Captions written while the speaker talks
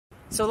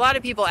So a lot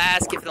of people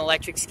ask if an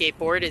electric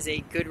skateboard is a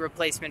good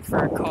replacement for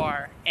a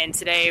car, and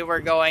today we're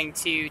going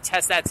to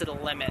test that to the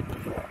limit.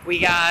 We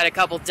got a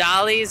couple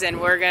dollies and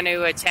we're going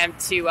to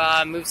attempt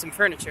to move some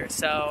furniture,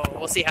 so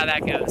we'll see how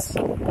that goes.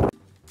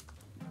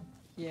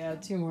 Yeah,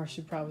 2 more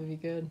should probably be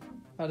good.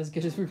 About as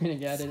good as we're going to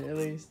get it, at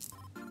least.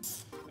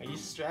 Are you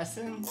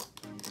stressing?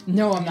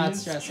 No, I'm not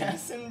stressing.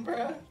 Stressing,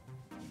 bro?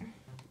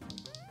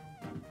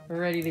 We're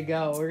ready to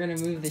go. We're going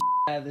to move the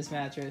out of this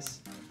mattress.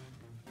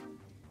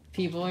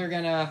 People are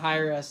gonna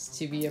hire us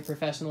to be a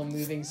professional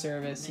moving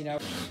service, you know.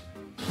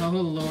 Oh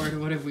Lord,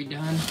 what have we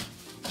done?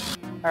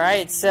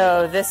 Alright,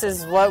 so this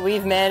is what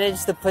we've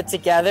managed to put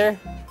together.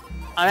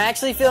 I'm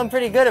actually feeling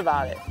pretty good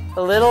about it.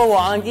 A little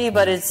wonky,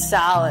 but it's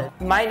solid.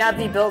 Might not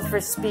be built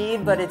for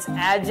speed, but it's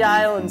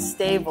agile and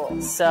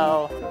stable.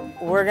 So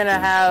we're gonna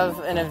have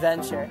an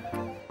adventure.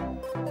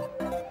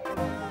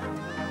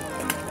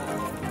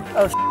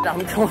 Oh shit,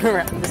 I'm going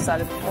around the side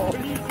of the pole.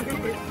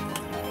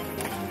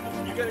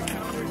 You gotta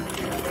counter.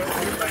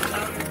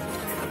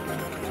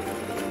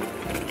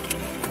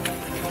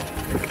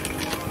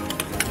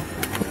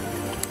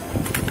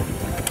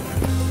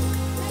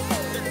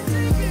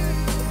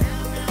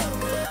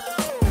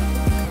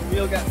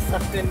 Wheel got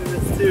sucked into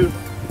this too.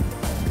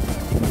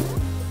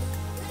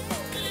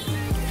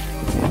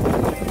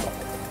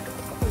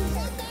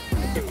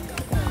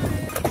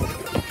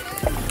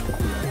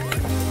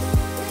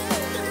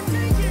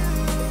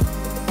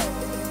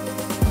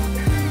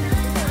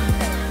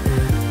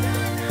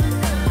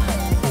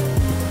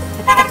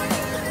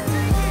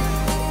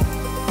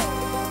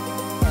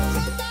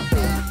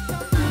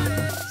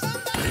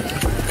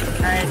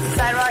 Alright, the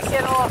sidewalk's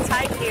getting a little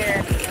tight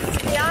here.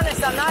 To be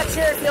honest, I'm not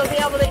sure if you'll be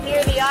able to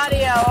hear the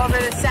audio over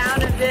the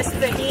sound of this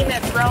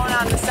behemoth rolling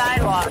on the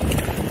sidewalk.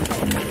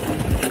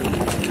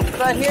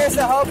 But here's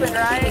the hoping,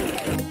 right?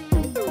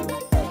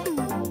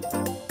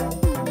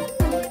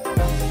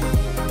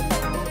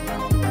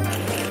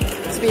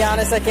 To be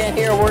honest, I can't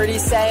hear a word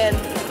he's saying.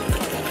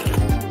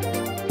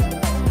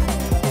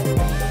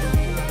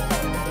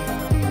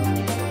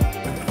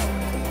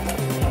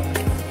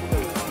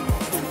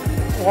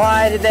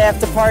 Why did they have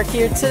to park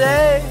here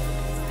today?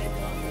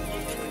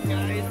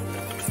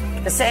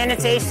 The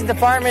sanitation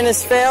department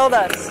has failed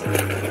us.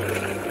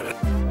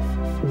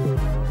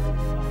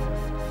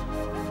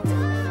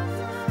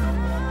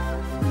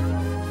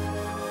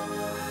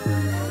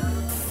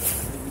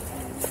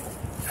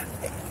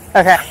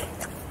 Okay.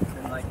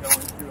 And like going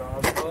through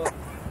all the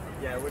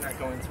yeah, we're not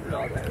going through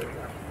all that.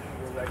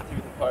 We're right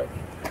through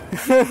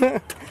the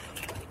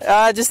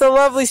park. Just a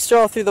lovely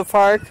stroll through the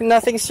park.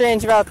 Nothing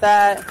strange about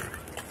that.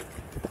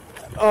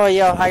 Oh,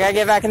 yo, I gotta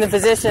get back in the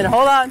position.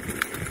 Hold on.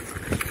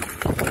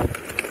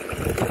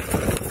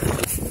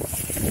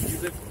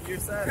 Your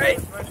side. Great.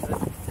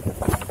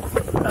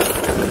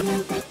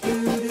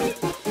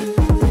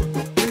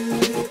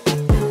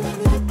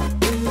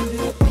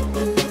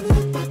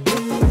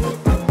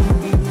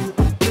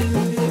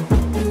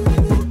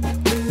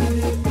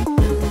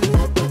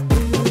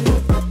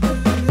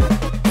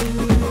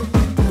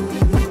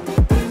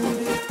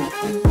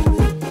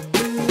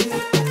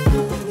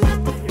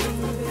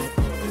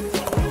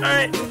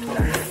 Alright.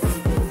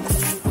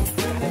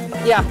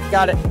 Yeah,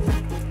 got it.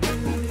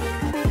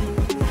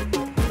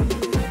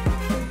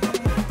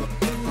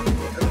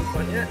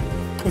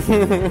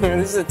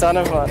 This is a ton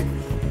of fun.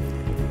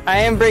 I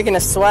am breaking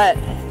a sweat.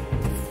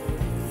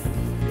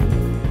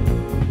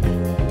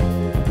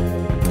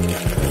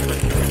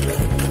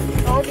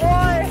 Oh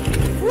boy!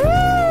 Woo!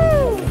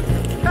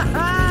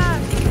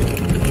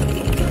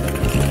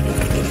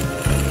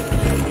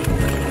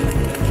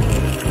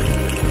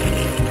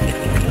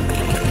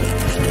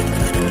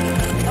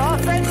 Oh,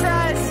 french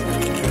fries!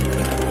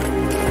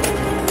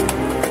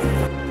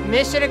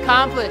 Mission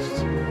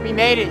accomplished. We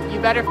made it. You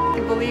better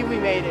f***ing believe we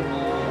made it.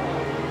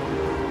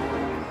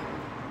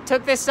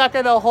 Took this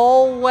sucker the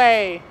whole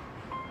way.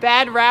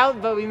 Bad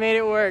route, but we made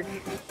it work.